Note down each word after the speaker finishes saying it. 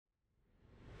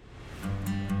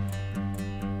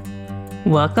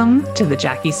Welcome to the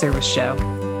Jackie Service Show.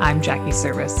 I'm Jackie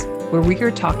Service, where we are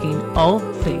talking all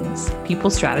things people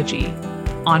strategy,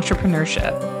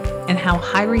 entrepreneurship, and how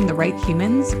hiring the right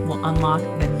humans will unlock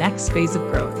the next phase of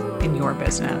growth in your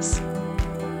business.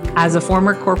 As a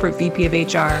former corporate VP of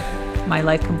HR, my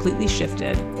life completely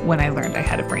shifted when I learned I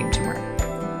had a brain tumor.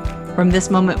 From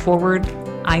this moment forward,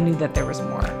 I knew that there was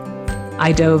more.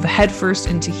 I dove headfirst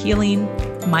into healing,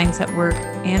 mindset work,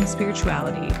 and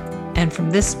spirituality. And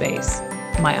from this space,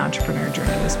 my entrepreneur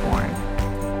journey was born.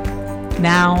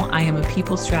 Now I am a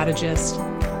people strategist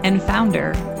and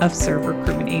founder of Serve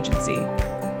Recruitment Agency,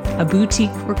 a boutique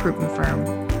recruitment firm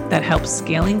that helps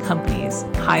scaling companies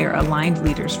hire aligned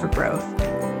leaders for growth.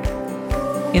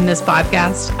 In this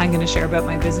podcast, I'm going to share about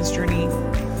my business journey,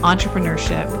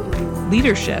 entrepreneurship,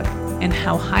 leadership, and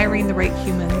how hiring the right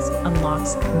humans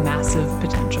unlocks massive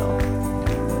potential.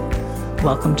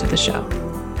 Welcome to the show.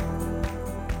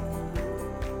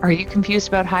 Are you confused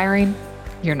about hiring?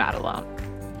 You're not alone.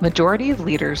 Majority of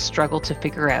leaders struggle to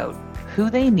figure out who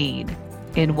they need,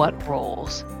 in what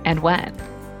roles, and when,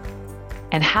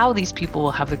 and how these people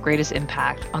will have the greatest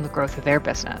impact on the growth of their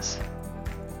business.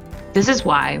 This is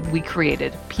why we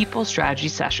created People Strategy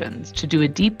Sessions to do a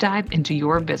deep dive into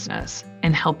your business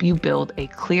and help you build a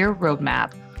clear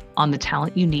roadmap on the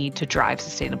talent you need to drive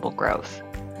sustainable growth.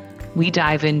 We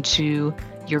dive into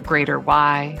your greater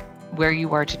why, where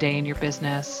you are today in your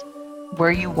business,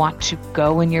 where you want to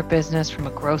go in your business from a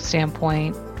growth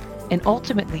standpoint, and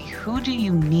ultimately, who do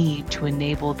you need to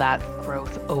enable that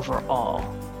growth overall?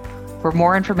 For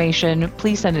more information,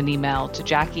 please send an email to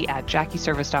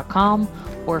jackie@jackieservice.com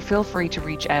or feel free to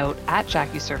reach out at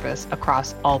Jackie Service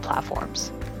across all platforms.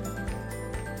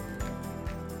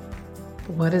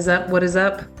 What is up? What is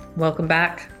up? Welcome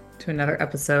back to another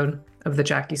episode of the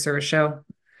Jackie Service Show.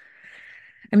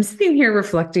 I'm sitting here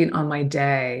reflecting on my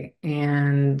day,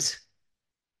 and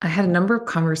I had a number of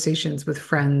conversations with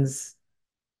friends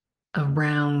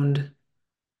around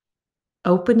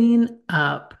opening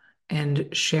up and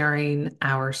sharing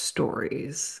our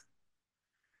stories.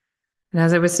 And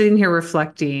as I was sitting here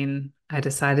reflecting, I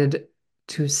decided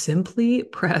to simply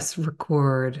press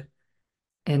record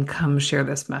and come share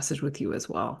this message with you as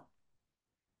well.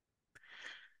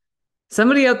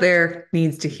 Somebody out there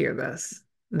needs to hear this,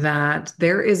 that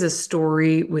there is a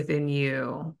story within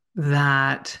you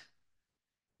that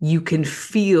you can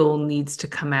feel needs to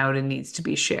come out and needs to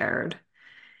be shared.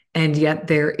 And yet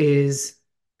there is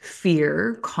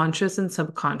fear, conscious and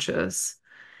subconscious,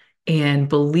 and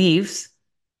beliefs,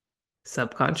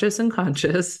 subconscious and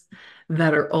conscious,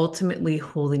 that are ultimately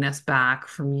holding us back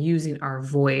from using our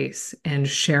voice and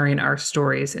sharing our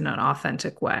stories in an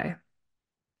authentic way.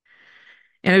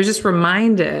 And I was just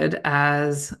reminded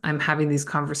as I'm having these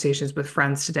conversations with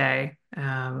friends today,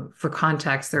 for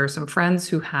context, there are some friends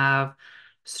who have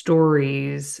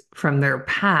stories from their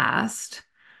past,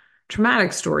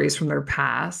 traumatic stories from their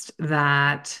past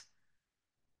that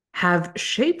have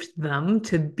shaped them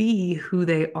to be who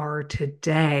they are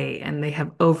today. And they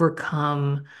have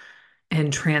overcome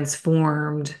and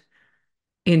transformed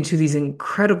into these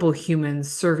incredible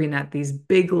humans serving at these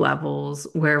big levels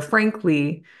where,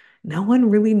 frankly, no one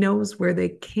really knows where they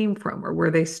came from or where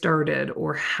they started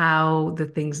or how the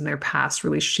things in their past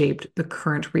really shaped the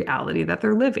current reality that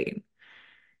they're living.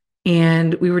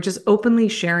 And we were just openly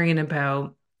sharing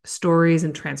about stories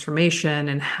and transformation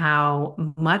and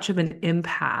how much of an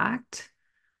impact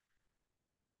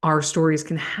our stories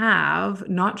can have,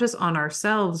 not just on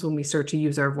ourselves when we start to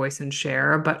use our voice and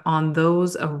share, but on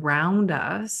those around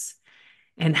us,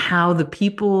 and how the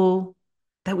people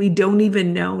that we don't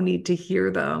even know need to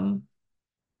hear them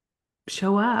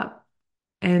show up,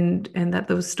 and that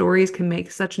those stories can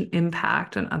make such an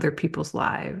impact on other people's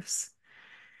lives.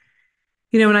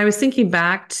 You know, when I was thinking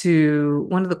back to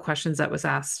one of the questions that was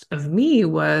asked of me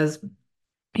was,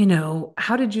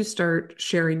 how did you start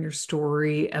sharing your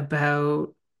story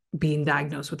about being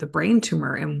diagnosed with a brain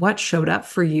tumor, and what showed up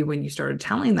for you when you started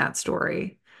telling that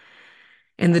story?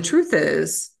 And the truth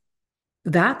is,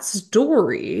 that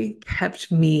story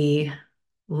kept me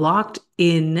locked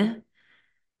in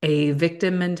a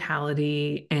victim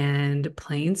mentality and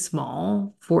playing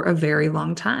small for a very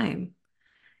long time.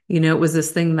 It was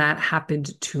this thing that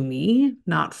happened to me,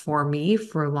 not for me,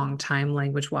 for a long time,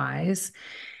 language-wise.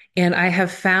 And I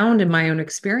have found in my own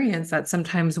experience that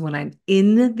sometimes when I'm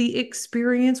in the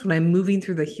experience, when I'm moving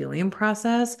through the healing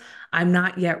process, I'm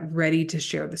not yet ready to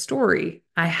share the story.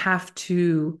 I have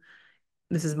to,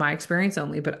 this is my experience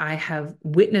only, but I have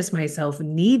witnessed myself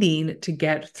needing to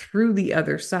get through the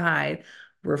other side,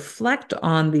 reflect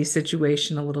on the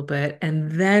situation a little bit,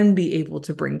 and then be able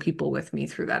to bring people with me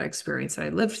through that experience that I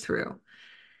lived through.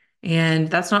 And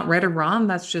that's not right or wrong.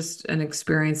 That's just an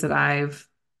experience that I've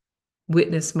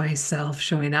witnessed myself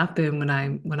showing up in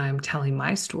when I'm telling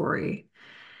my story.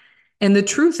 And the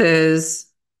truth is,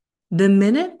 the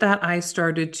minute that I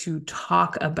started to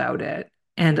talk about it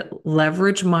and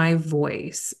leverage my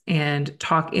voice and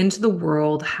talk into the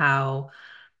world how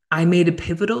I made a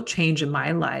pivotal change in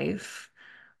my life,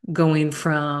 going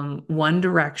from one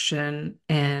direction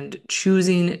and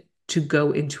choosing to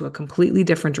go into a completely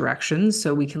different direction.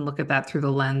 So we can look at that through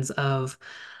the lens of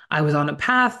I was on a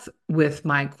path with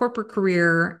my corporate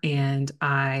career and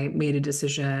I made a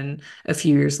decision a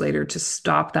few years later to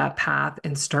stop that path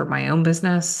and start my own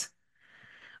business,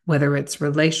 whether it's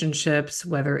relationships,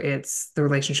 whether it's the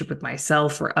relationship with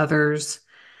myself or others.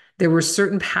 There were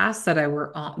certain paths that I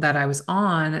was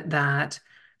on that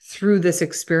through this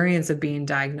experience of being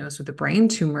diagnosed with a brain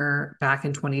tumor back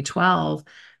in 2012,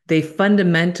 they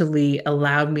fundamentally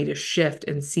allowed me to shift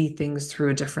and see things through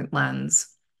a different lens.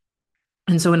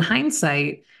 And so in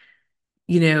hindsight,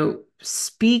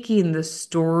 speaking the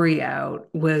story out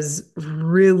was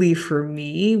really for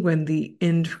me when the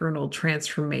internal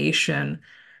transformation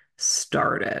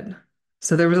started.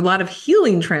 So there was a lot of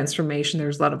healing transformation. There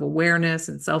was a lot of awareness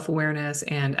and self-awareness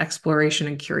and exploration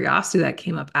and curiosity that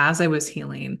came up as I was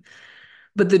healing.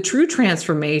 But the true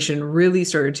transformation really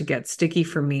started to get sticky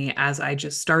for me as I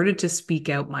just started to speak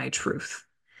out my truth.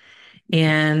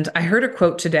 And I heard a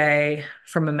quote today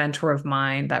from a mentor of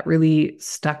mine that really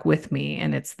stuck with me.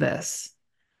 And it's this: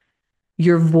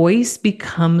 your voice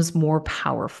becomes more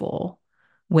powerful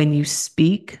when you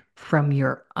speak from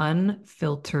your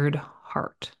unfiltered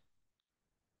heart.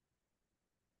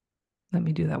 Let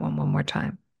me do that one more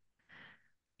time.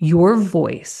 Your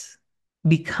voice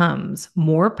becomes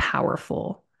more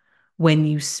powerful when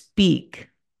you speak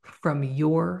from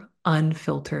your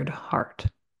unfiltered heart.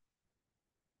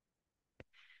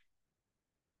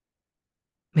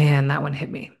 Man, that one hit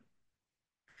me.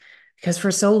 Because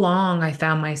for so long, I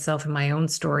found myself in my own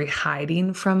story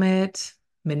hiding from it,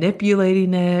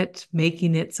 manipulating it,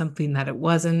 making it something that it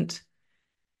wasn't.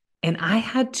 And I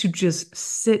had to just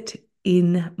sit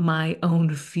in my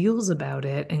own feels about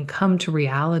it and come to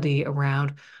reality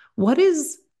around what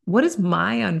is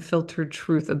my unfiltered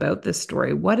truth about this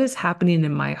story? What is happening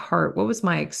in my heart? What was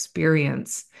my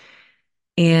experience?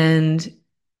 And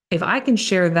if I can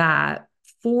share that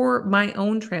for my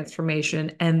own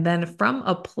transformation and then from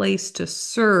a place to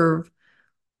serve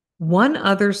one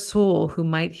other soul who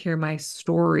might hear my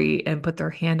story and put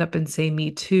their hand up and say, me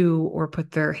too, or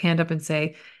put their hand up and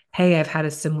say, hey, I've had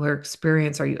a similar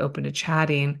experience. Are you open to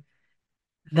chatting?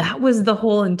 That was the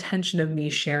whole intention of me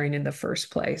sharing in the first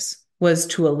place, was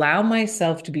to allow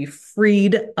myself to be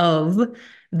freed of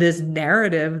this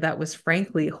narrative that was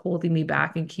frankly holding me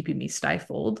back and keeping me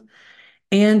stifled,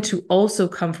 and to also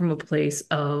come from a place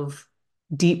of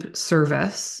deep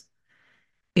service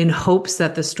in hopes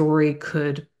that the story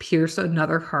could pierce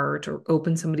another heart or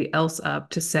open somebody else up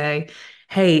to say,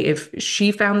 hey, if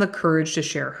she found the courage to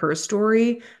share her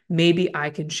story, maybe I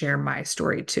can share my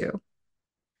story too.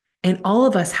 And all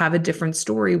of us have a different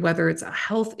story, whether it's a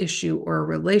health issue or a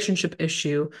relationship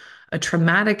issue, a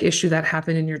traumatic issue that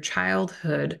happened in your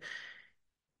childhood.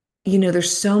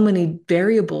 There's so many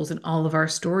variables in all of our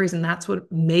stories, and that's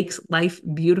what makes life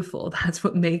beautiful. That's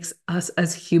what makes us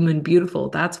as human beautiful.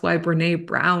 That's why Brene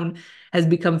Brown has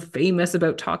become famous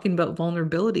about talking about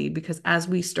vulnerability, because as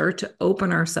we start to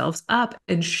open ourselves up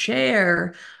and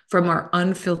share from our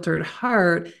unfiltered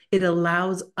heart, it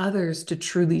allows others to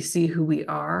truly see who we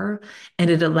are,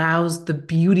 and it allows the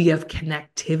beauty of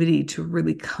connectivity to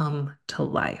really come to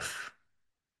life.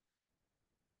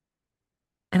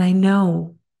 And I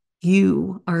know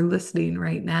you are listening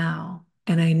right now.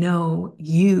 And I know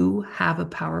you have a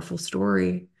powerful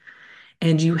story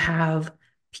and you have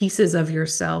pieces of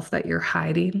yourself that you're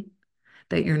hiding,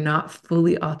 that you're not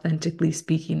fully authentically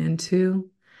speaking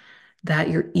into, that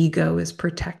your ego is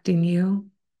protecting you.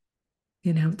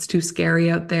 It's too scary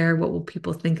out there. What will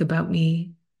people think about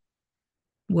me?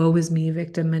 Woe is me,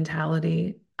 victim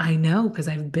mentality. I know because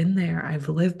I've been there, I've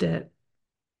lived it.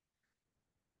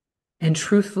 And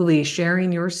truthfully,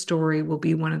 sharing your story will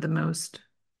be one of the most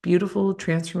beautiful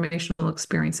transformational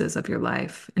experiences of your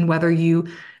life. And whether you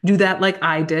do that like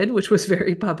I did, which was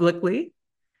very publicly,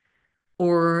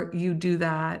 or you do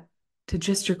that to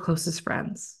just your closest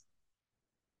friends,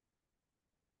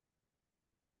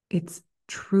 it's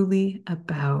truly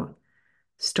about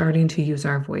starting to use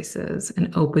our voices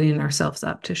and opening ourselves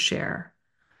up to share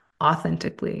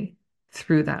authentically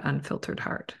through that unfiltered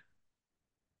heart.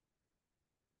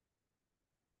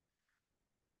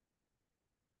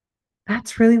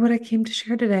 That's really what I came to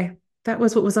share today. That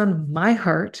was what was on my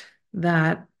heart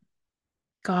that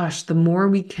gosh, the more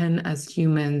we can as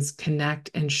humans connect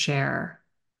and share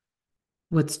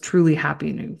what's truly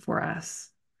happening for us,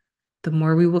 the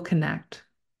more we will connect,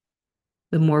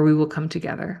 the more we will come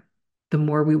together, the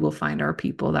more we will find our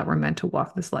people that we're meant to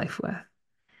walk this life with,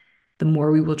 the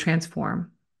more we will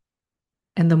transform,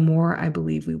 and the more I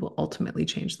believe we will ultimately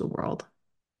change the world.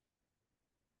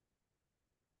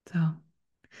 So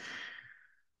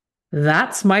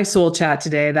that's my soul chat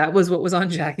today. That was what was on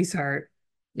Jackie's heart.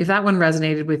 If that one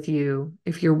resonated with you,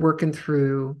 if you're working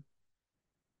through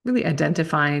really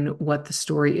identifying what the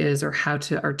story is or how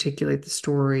to articulate the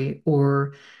story,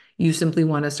 or you simply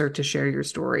want to start to share your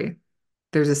story,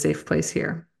 there's a safe place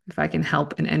here. If I can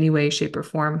help in any way, shape, or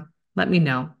form, let me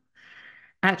know.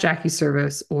 At Jackie's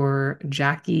Service or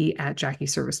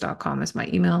Jackie@JackieService.com is my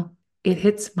email. It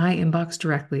hits my inbox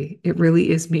directly. It really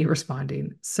is me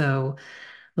responding. So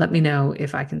let me know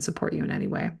if I can support you in any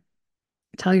way.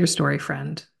 Tell your story,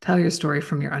 friend. Tell your story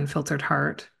from your unfiltered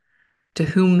heart. To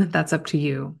whom, that's up to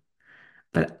you.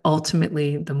 But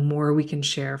ultimately, the more we can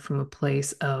share from a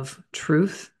place of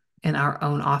truth and our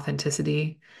own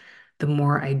authenticity, the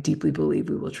more I deeply believe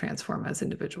we will transform as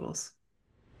individuals.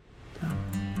 So,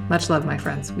 much love, my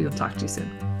friends. We will talk to you soon.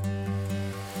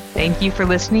 Thank you for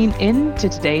listening in to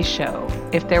today's show.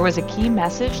 If there was a key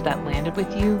message that landed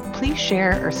with you, please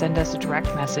share or send us a direct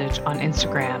message on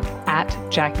Instagram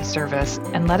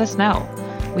 @JackieService and let us know.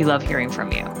 We love hearing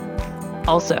from you.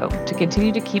 Also, to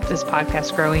continue to keep this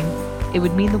podcast growing, it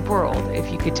would mean the world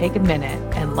if you could take a minute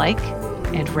and like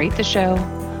and rate the show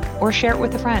or share it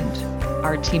with a friend.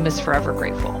 Our team is forever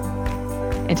grateful.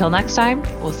 Until next time,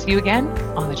 we'll see you again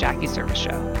on the Jackie Service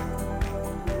Show.